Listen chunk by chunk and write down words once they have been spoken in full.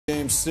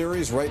game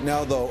series. Right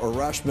now, though,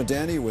 Arash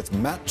Madani with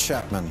Matt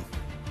Chapman.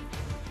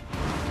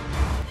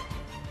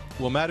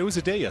 Well, Matt, it was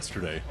a day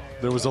yesterday.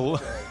 There was a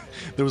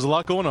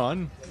lot going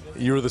on.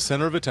 You were the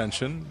center of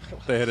attention.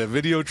 They had a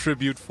video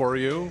tribute for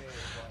you.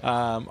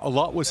 A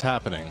lot was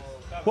happening.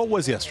 What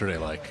was yesterday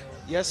like?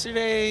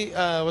 Yesterday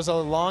was a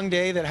long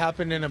day that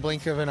happened in a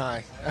blink of an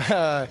eye.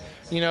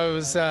 It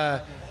was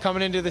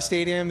coming into the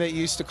stadium that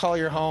you used to call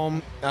your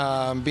home,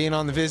 being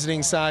on the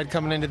visiting side,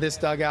 coming into this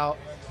dugout.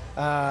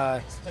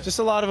 Just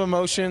a lot of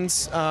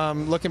emotions,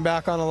 looking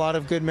back on a lot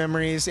of good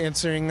memories,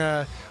 answering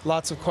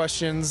lots of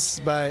questions.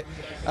 But,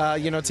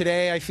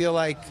 today I feel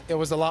like it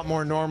was a lot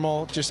more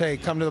normal. Just, hey,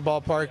 come to the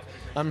ballpark.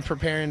 I'm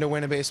preparing to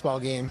win a baseball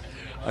game.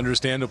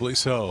 Understandably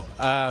so.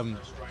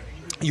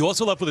 You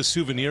also left with a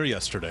souvenir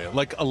yesterday.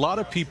 Like, a lot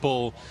of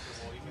people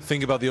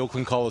think about the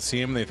Oakland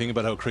Coliseum and they think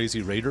about how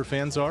crazy Raider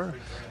fans are.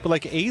 But,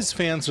 like, A's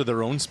fans are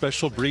their own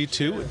special breed,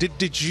 too.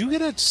 Did you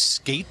get a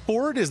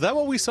skateboard? Is that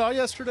what we saw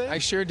yesterday? I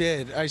sure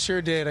did.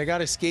 I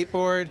got a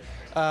skateboard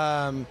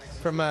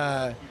from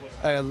a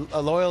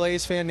loyal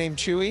A's fan named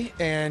Chewy,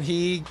 and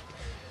he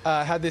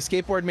had this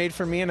skateboard made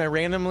for me, and I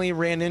randomly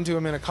ran into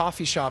him in a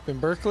coffee shop in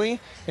Berkeley,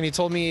 and he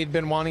told me he'd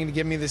been wanting to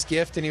give me this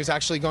gift, and he was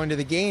actually going to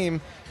the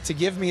game to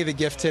give me the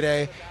gift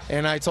today.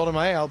 And I told him,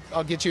 hey,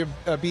 I'll get you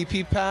a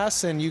BP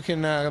pass, and you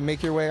can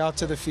make your way out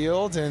to the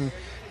field. And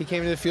he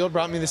came to the field,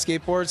 brought me the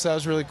skateboard, so that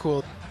was really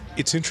cool.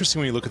 It's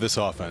interesting when you look at this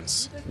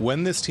offense.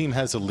 When this team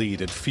has a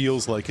lead, it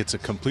feels like it's a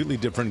completely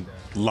different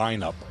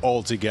lineup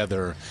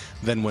altogether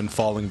than when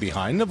falling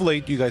behind. Of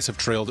late, you guys have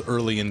trailed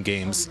early in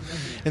games.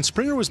 And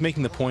Springer was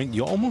making the point,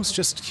 you almost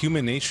just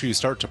human nature, you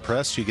start to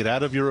press, you get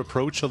out of your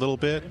approach a little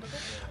bit.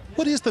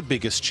 What is the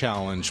biggest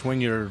challenge when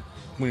you're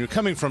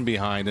coming from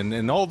behind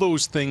and all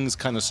those things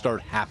kind of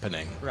start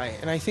happening? Right,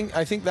 and I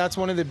think that's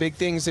one of the big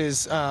things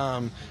is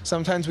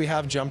sometimes we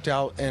have jumped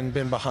out and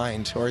been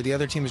behind, or the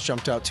other team has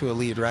jumped out to a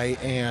lead,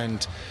 right?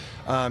 And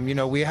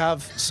we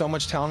have so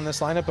much talent in this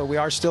lineup, but we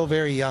are still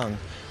very young.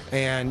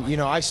 And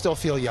I still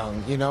feel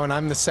young, and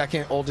I'm the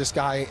second oldest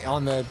guy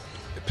on the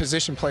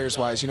position players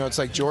wise. It's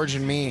like George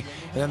and me,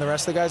 and then the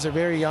rest of the guys are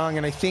very young.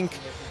 And I think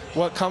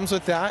what comes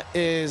with that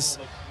is,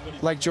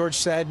 like George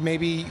said,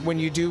 maybe when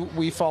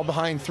we fall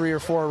behind 3 or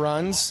 4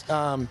 runs,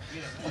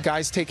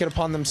 guys take it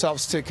upon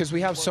themselves to, because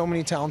we have so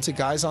many talented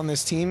guys on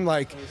this team.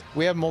 Like,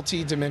 we have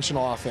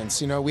multi-dimensional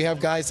offense. We have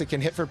guys that can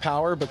hit for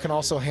power, but can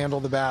also handle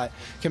the bat,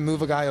 can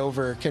move a guy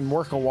over, can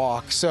work a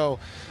walk. So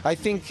I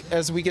think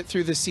as we get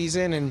through the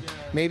season, and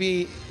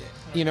maybe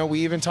we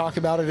even talk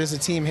about it as a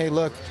team, hey,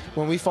 look,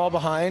 when we fall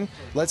behind,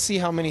 let's see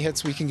how many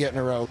hits we can get in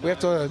a row. We have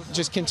to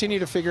just continue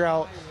to figure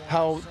out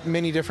how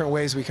many different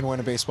ways we can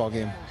win a baseball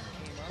game.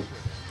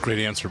 Great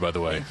answer, by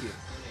the way.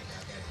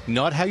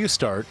 Not how you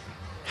start,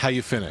 how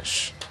you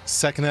finish.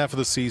 Second half of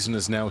the season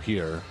is now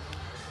here.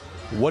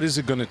 What is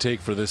it going to take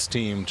for this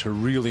team to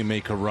really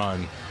make a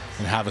run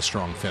and have a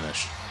strong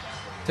finish?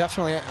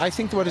 Definitely. I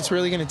think what it's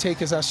really going to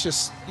take is us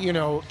just,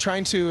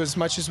 trying to, as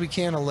much as we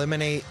can,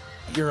 eliminate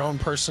your own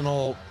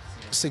personal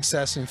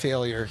success and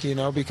failure,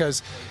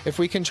 because if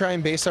we can try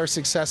and base our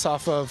success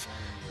off of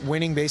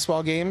winning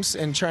baseball games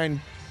and try and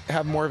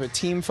have more of a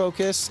team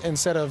focus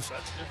instead of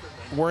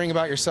worrying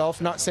about yourself.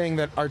 Not saying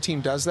that our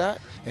team does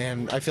that,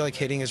 and I feel like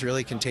hitting is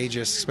really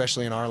contagious,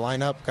 especially in our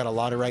lineup. Got a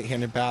lot of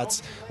right-handed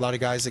bats, a lot of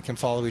guys that can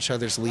follow each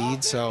other's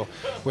lead. So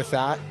with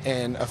that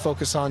and a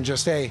focus on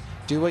just, hey,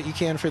 do what you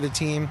can for the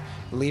team,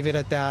 leave it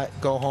at that,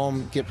 go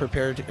home, get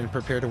prepared, and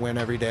prepare to win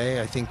every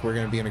day, I think we're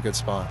going to be in a good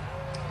spot.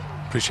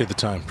 Appreciate the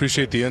time.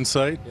 Appreciate the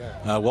insight.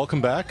 Yeah.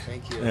 Welcome back.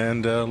 Thank you.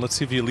 And let's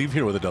see if you leave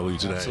here with a W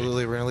today.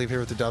 Absolutely. We're going to leave here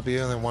with a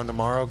W, and then one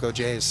tomorrow. Go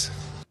Jays.